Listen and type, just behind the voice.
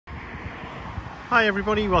Hi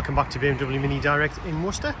everybody, welcome back to BMW MINI Direct in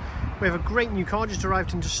Worcester. We have a great new car just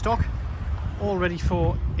arrived into stock, all ready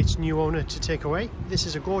for its new owner to take away. This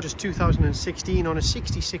is a gorgeous 2016 on a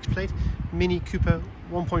 66 plate Mini Cooper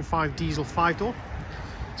 1.5 diesel 5-door.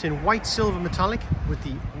 It's in white silver metallic with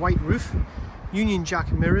the white roof, Union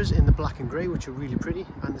Jack mirrors in the black and grey, which are really pretty,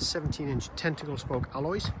 and the 17-inch tentacle spoke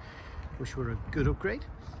alloys, which were a good upgrade.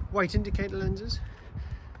 White indicator lenses.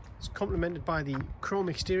 It's complemented by the chrome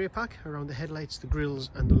exterior pack around the headlights, the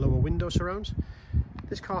grills and the lower window surrounds.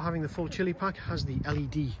 This car, having the full chili pack, has the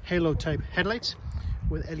LED halo type headlights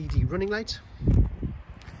with LED running lights.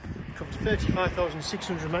 Covers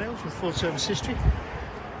 35,600 miles with full service history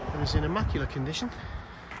and is in immaculate condition.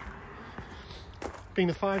 Being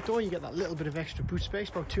the 5-door, you get that little bit of extra boot space,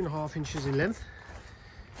 about 2.5 inches in length.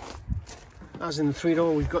 As in the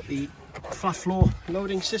 3-door, we've got the flat floor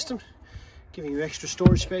loading system, giving you extra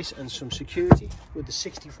storage space and some security with the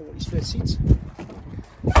 60/40 split seats.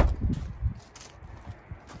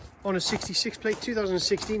 On a 66 plate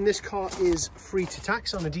 2016, this car is free to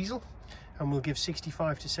tax on a diesel and will give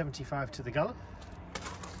 65 to 75 to the gallon.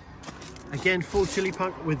 Again, full chili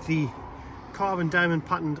pack with the carbon diamond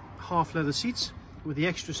patterned half leather seats with the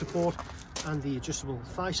extra support and the adjustable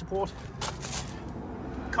thigh support.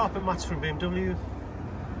 Carpet mats from BMW,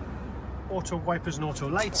 auto wipers and auto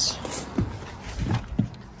lights.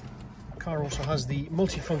 Car also has the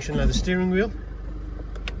multi-function leather steering wheel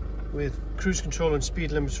with cruise control and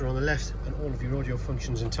speed limiter on the left and all of your audio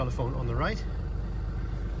functions and telephone on the right.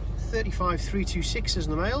 35,326 is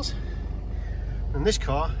the miles, and this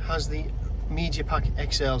car has the Media Pack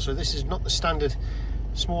XL, so this is not the standard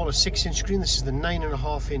smaller 6-inch screen. This is the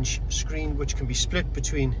 9.5-inch screen, which can be split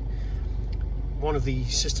between one of the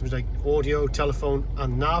systems like audio, telephone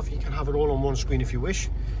and nav. You can have it all on one screen if you wish,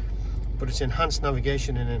 but it's enhanced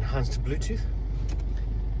navigation and enhanced Bluetooth.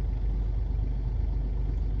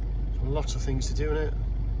 So lots of things to do in it.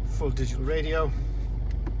 Full digital radio.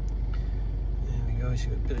 There we go, so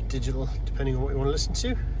you've got a bit of digital depending on what you want to listen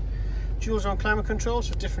to. Dual zone climate control,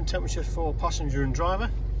 so different temperature for passenger and driver.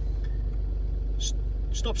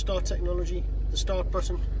 Stop start technology, the start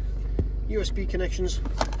button, USB connections.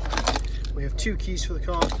 We have 2 keys for the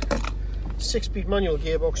car. 6-speed manual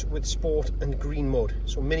gearbox with sport and green mode,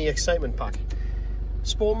 so mini excitement pack.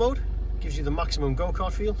 Sport mode gives you the maximum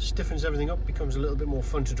go-kart feel, stiffens everything up, becomes a little bit more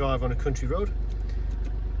fun to drive on a country road.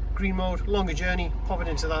 Green mode, longer journey, pop it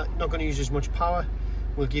into that, not going to use as much power,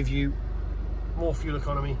 will give you more fuel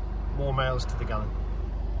economy, more miles to the gallon.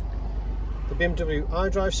 The BMW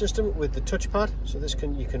iDrive system with the touchpad, so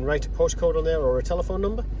you can write a postcode on there or a telephone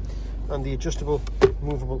number, and the adjustable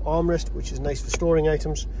movable armrest, which is nice for storing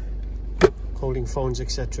items, holding phones,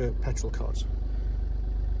 etc., petrol cards.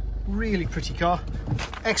 Really pretty car,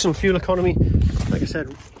 excellent fuel economy, like I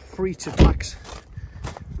said, free to tax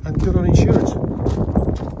and good on insurance.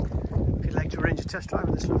 If you'd like to arrange a test drive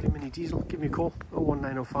of this lovely Mini diesel, give me a call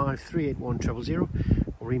 01905 381 000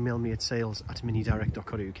 or email me at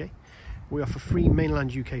sales@minidirect.co.uk. We offer free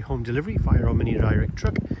mainland UK home delivery via our Mini Direct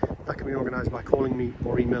truck. That can be organised by calling me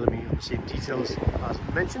or emailing me on the same details as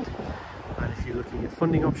mentioned. And if you're looking at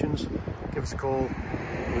funding options, give us a call.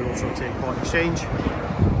 We also take part exchange.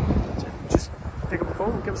 So just pick up the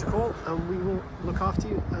phone, give us a call, and we will look after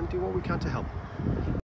you and do what we can to help.